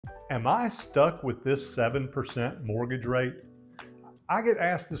Am I stuck with this 7% mortgage rate? I get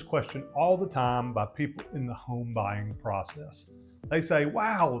asked this question all the time by people in the home buying process. They say,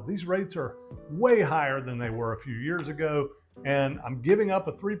 wow, these rates are way higher than they were a few years ago, and I'm giving up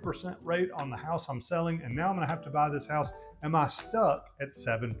a 3% rate on the house I'm selling, and now I'm gonna have to buy this house. Am I stuck at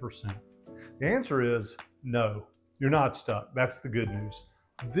 7%? The answer is no, you're not stuck. That's the good news.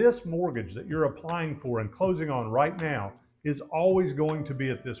 This mortgage that you're applying for and closing on right now is always going to be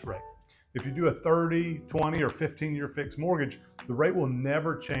at this rate. If you do a 30, 20, or 15-year fixed mortgage, the rate will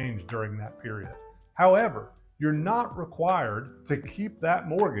never change during that period. However, you're not required to keep that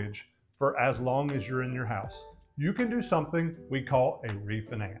mortgage for as long as you're in your house. You can do something we call a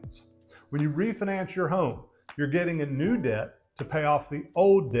refinance. When you refinance your home, you're getting a new debt to pay off the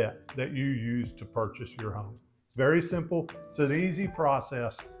old debt that you used to purchase your home. It's very simple, it's an easy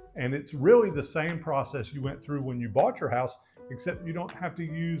process, and it's really the same process you went through when you bought your house, except you don't have to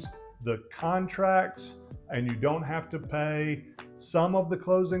use the contracts, and you don't have to pay some of the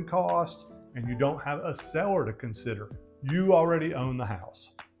closing costs, and you don't have a seller to consider. You already own the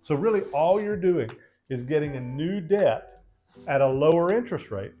house. So really all you're doing is getting a new debt at a lower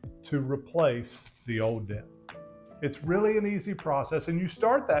interest rate to replace the old debt. It's really an easy process, and you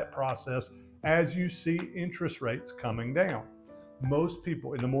start that process as you see interest rates coming down. Most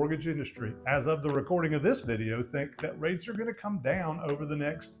people in the mortgage industry, as of the recording of this video, think that rates are going to come down over the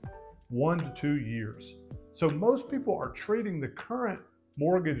next 1 to 2 years. So most people are treating the current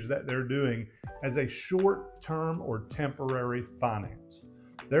mortgage that they're doing as a short-term or temporary finance.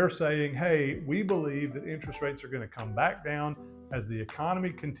 They're saying, hey, we believe that interest rates are going to come back down as the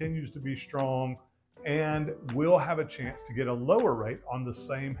economy continues to be strong, and we'll have a chance to get a lower rate on the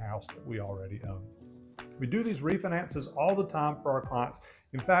same house that we already own. We do these refinances all the time for our clients.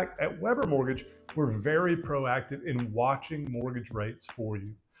 In fact, at Weber Mortgage, we're very proactive in watching mortgage rates for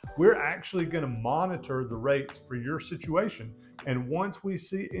you. We're actually going to monitor the rates for your situation. And once we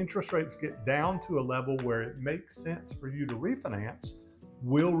see interest rates get down to a level where it makes sense for you to refinance,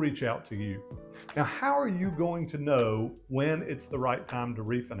 we'll reach out to you. Now, how are you going to know when it's the right time to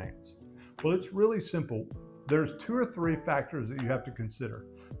refinance? Well, it's really simple. There's 2 or 3 factors that you have to consider.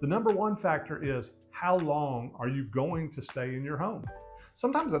 The number one factor is, how long are you going to stay in your home?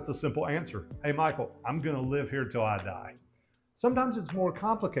 Sometimes that's a simple answer. Hey, Michael, I'm going to live here till I die. Sometimes it's more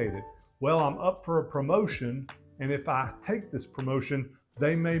complicated. Well, I'm up for a promotion, and if I take this promotion,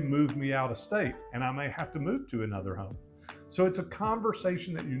 they may move me out of state, and I may have to move to another home. So it's a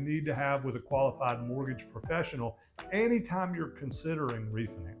conversation that you need to have with a qualified mortgage professional anytime you're considering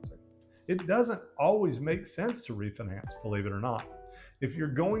refinancing. It doesn't always make sense to refinance, believe it or not. If you're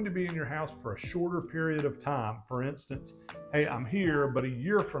going to be in your house for a shorter period of time, for instance, hey, I'm here, but a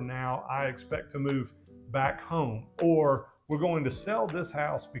year from now, I expect to move back home, or we're going to sell this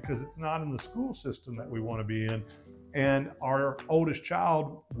house because it's not in the school system that we want to be in, and our oldest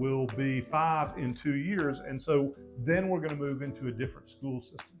child will be 5 in 2 years, and so then we're going to move into a different school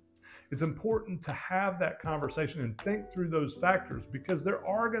system. It's important to have that conversation and think through those factors, because there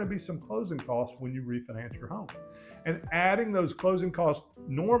are going to be some closing costs when you refinance your home. And adding those closing costs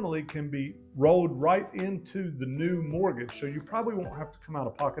normally can be rolled right into the new mortgage. So you probably won't have to come out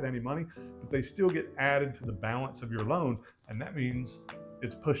of pocket any money, but they still get added to the balance of your loan. And that means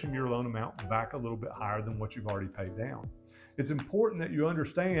it's pushing your loan amount back a little bit higher than what you've already paid down. It's important that you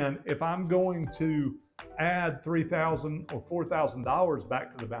understand, if I'm going to add $3,000 or $4,000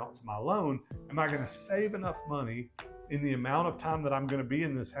 back to the balance of my loan, am I going to save enough money in the amount of time that I'm going to be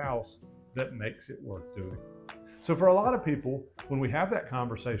in this house that makes it worth doing? So for a lot of people, when we have that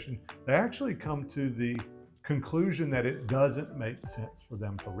conversation, they actually come to the conclusion that it doesn't make sense for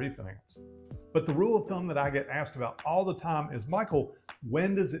them to refinance. But the rule of thumb that I get asked about all the time is, Michael,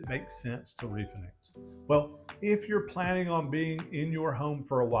 when does it make sense to refinance? Well, if you're planning on being in your home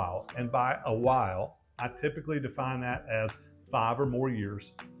for a while, and by a while, I typically define that as 5 or more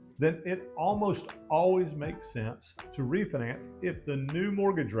years, then it almost always makes sense to refinance if the new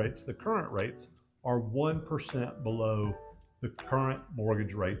mortgage rates, the current rates, are 1% below the current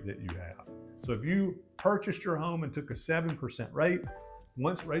mortgage rate that you have. So if you purchased your home and took a 7% rate,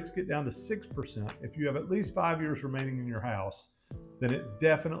 once rates get down to 6%, if you have at least 5 years remaining in your house, then it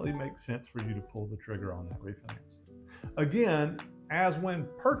definitely makes sense for you to pull the trigger on that refinance. Again, as when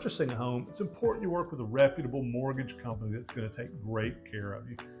purchasing a home, it's important you work with a reputable mortgage company that's going to take great care of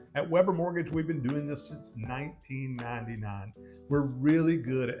you. At Weber Mortgage, we've been doing this since 1999. We're really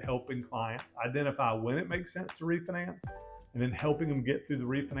good at helping clients identify when it makes sense to refinance, and then helping them get through the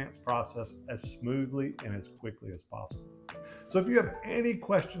refinance process as smoothly and as quickly as possible. So if you have any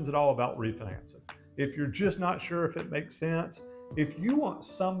questions at all about refinancing, if you're just not sure if it makes sense, If you want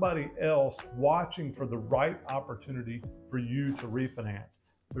somebody else watching for the right opportunity for you to refinance,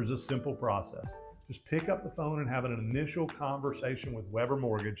 there's a simple process. Just pick up the phone and have an initial conversation with Weber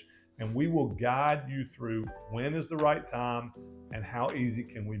Mortgage, and we will guide you through when is the right time and how easy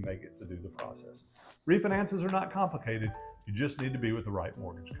can we make it to do the process. Refinances are not complicated. You just need to be with the right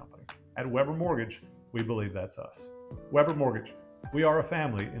mortgage company. At Weber Mortgage, we believe that's us. Weber Mortgage, we are a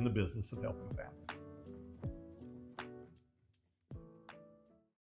family in the business of helping families.